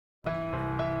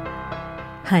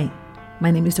Hi,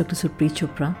 my name is Dr Surpreet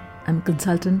Chopra. I'm a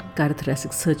consultant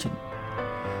cardiothoracic surgeon.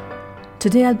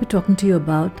 Today I'll be talking to you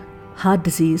about heart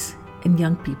disease in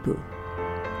young people.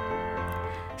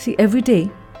 See, every day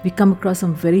we come across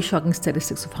some very shocking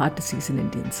statistics of heart disease in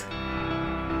Indians.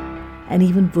 And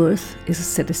even worse is the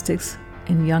statistics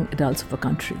in young adults of our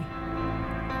country.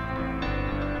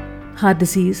 Heart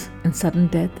disease and sudden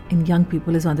death in young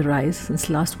people is on the rise since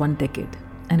last 1 decade,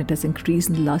 and it has increased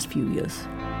in the last few years.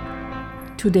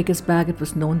 2 decades back, it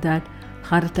was known that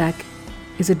heart attack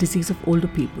is a disease of older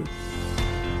people.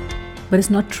 But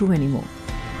it's not true anymore.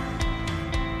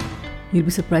 You'll be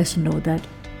surprised to know that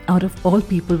out of all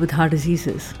people with heart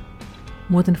diseases,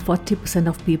 more than 40%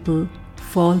 of people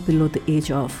fall below the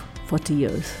age of 40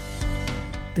 years.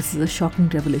 This is a shocking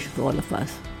revelation for all of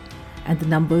us, and the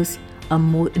numbers are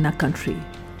more in our country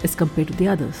as compared to the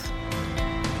others.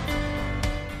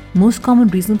 Most common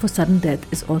reason for sudden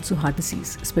death is also heart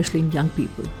disease, especially in young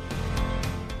people.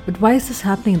 But why is this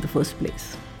happening in the first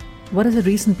place? What is the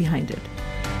reason behind it?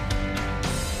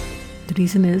 The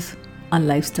reason is our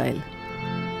lifestyle.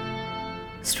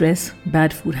 Stress,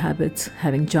 bad food habits,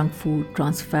 having junk food,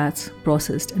 trans fats,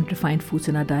 processed and refined foods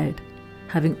in our diet,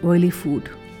 having oily food,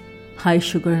 high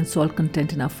sugar and salt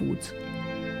content in our foods,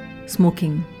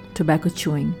 smoking, tobacco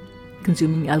chewing,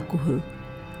 consuming alcohol,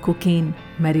 cocaine,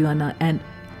 marijuana and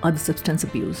other substance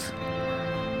abuse.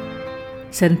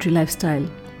 Sedentary lifestyle,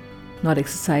 not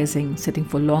exercising, sitting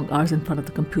for long hours in front of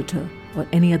the computer or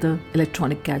any other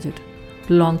electronic gadget,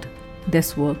 prolonged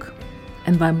desk work.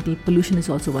 Environmental pollution is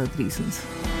also one of the reasons.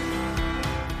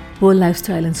 Poor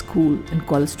lifestyle in school and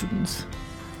college students.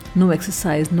 No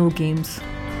exercise, no games,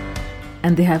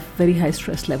 and they have very high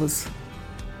stress levels.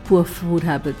 Poor food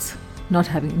habits, not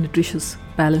having a nutritious,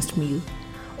 balanced meal.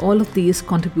 All of these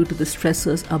contribute to the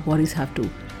stressors our bodies have to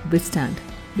withstand,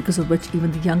 because of which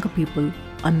even the younger people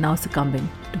are now succumbing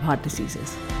to heart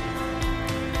diseases.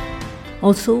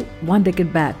 Also, 1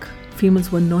 decade back,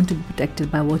 females were known to be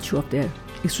protected by virtue of their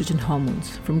estrogen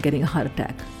hormones from getting a heart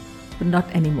attack, but not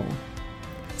anymore.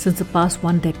 Since the past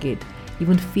 1 decade,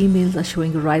 even females are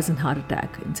showing a rise in heart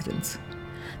attack incidents.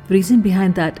 The reason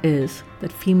behind that is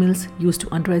that females used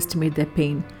to underestimate their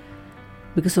pain,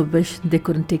 because of which they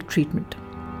couldn't take treatment.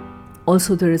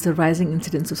 Also, there is a rising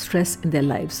incidence of stress in their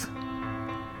lives.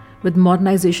 With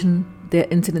modernization, their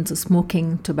incidence of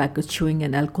smoking, tobacco chewing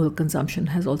and alcohol consumption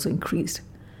has also increased,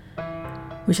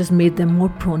 which has made them more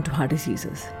prone to heart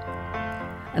diseases.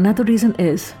 Another reason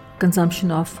is consumption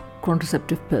of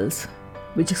contraceptive pills,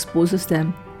 which exposes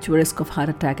them to a risk of heart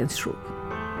attack and stroke.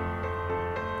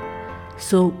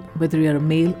 So, whether you're a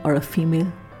male or a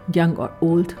female, young or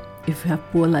old, if you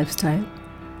have poor lifestyle,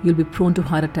 you'll be prone to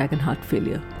heart attack and heart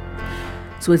failure.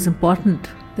 So it's important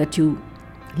that you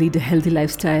lead a healthy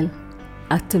lifestyle,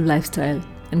 active lifestyle,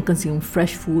 and consume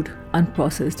fresh food,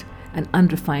 unprocessed and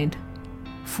unrefined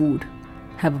food.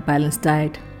 Have a balanced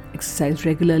diet, exercise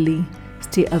regularly,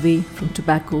 stay away from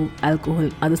tobacco, alcohol,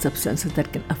 and other substances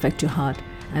that can affect your heart,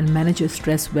 and manage your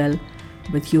stress well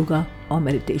with yoga or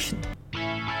meditation.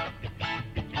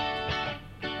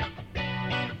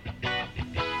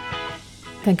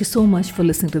 Thank you so much for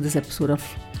listening to this episode of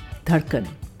Dhadkan.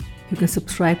 You can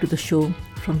subscribe to the show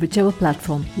from whichever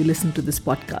platform you listen to this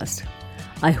podcast.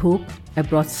 I hope I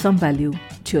brought some value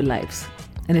to your lives.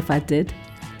 And if I did,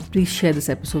 please share this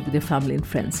episode with your family and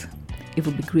friends. It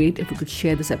would be great if you could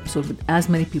share this episode with as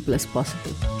many people as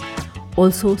possible.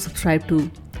 Also, subscribe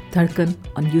to Dhadkan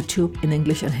on YouTube in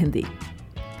English and Hindi.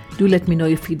 Do let me know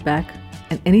your feedback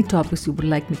and any topics you would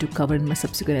like me to cover in my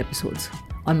subsequent episodes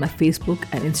on my Facebook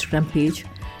and Instagram page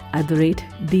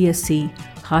 @DSC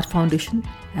Heart Foundation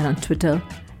and on Twitter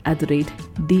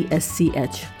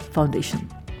 @DSCH Foundation.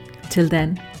 Till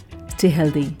then, stay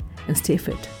healthy and stay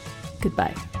fit.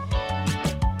 Goodbye.